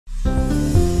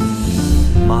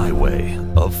My way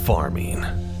of farming.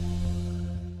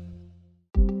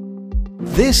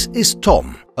 This is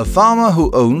Tom, a farmer who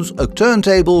owns a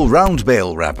turntable round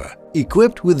bale wrapper,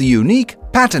 equipped with the unique,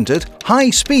 patented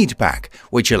high-speed pack,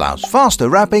 which allows faster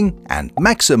wrapping and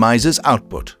maximizes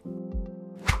output.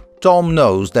 Tom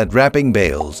knows that wrapping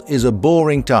bales is a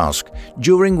boring task,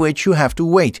 during which you have to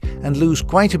wait and lose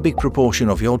quite a big proportion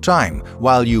of your time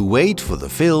while you wait for the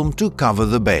film to cover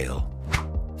the bale.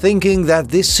 Thinking that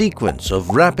this sequence of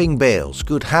wrapping bales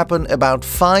could happen about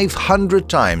 500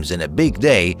 times in a big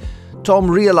day,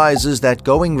 Tom realizes that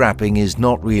going wrapping is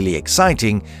not really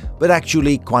exciting, but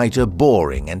actually quite a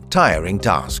boring and tiring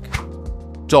task.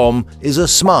 Tom is a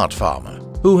smart farmer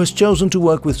who has chosen to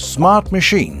work with smart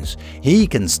machines. He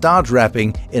can start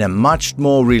wrapping in a much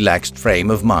more relaxed frame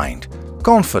of mind,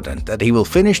 confident that he will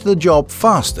finish the job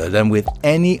faster than with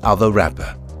any other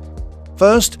wrapper.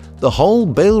 First, the whole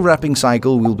bale wrapping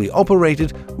cycle will be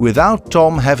operated without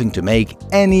Tom having to make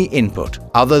any input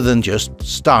other than just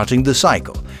starting the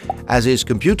cycle, as his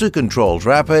computer-controlled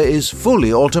wrapper is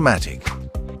fully automatic.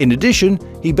 In addition,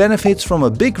 he benefits from a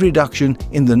big reduction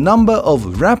in the number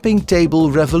of wrapping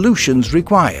table revolutions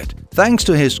required, thanks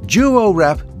to his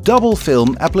DuoWrap double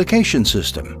film application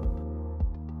system.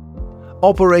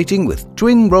 Operating with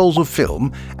twin rolls of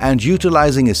film and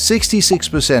utilizing a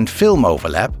 66% film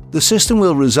overlap, the system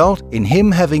will result in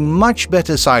him having much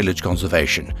better silage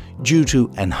conservation due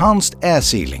to enhanced air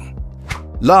sealing.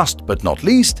 Last but not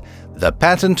least, the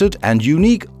patented and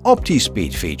unique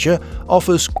OptiSpeed feature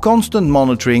offers constant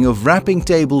monitoring of wrapping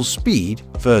table speed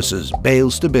versus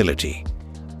bale stability.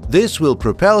 This will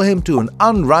propel him to an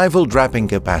unrivaled wrapping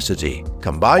capacity,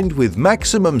 combined with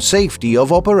maximum safety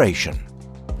of operation.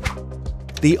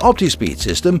 The OptiSpeed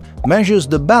system measures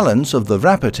the balance of the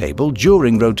wrapper table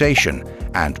during rotation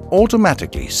and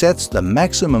automatically sets the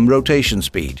maximum rotation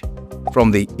speed. From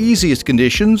the easiest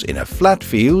conditions in a flat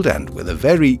field and with a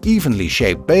very evenly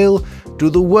shaped bale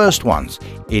to the worst ones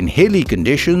in hilly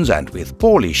conditions and with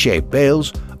poorly shaped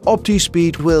bales,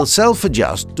 OptiSpeed will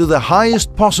self-adjust to the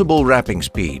highest possible wrapping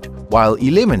speed while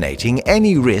eliminating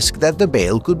any risk that the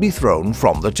bale could be thrown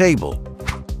from the table.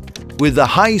 With the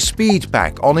high-speed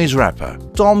pack on his wrapper,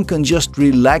 Tom can just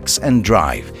relax and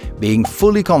drive, being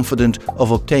fully confident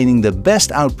of obtaining the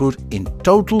best output in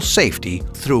total safety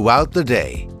throughout the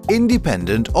day,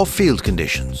 independent of field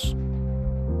conditions.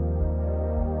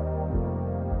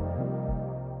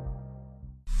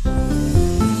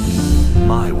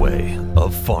 My way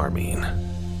of farming.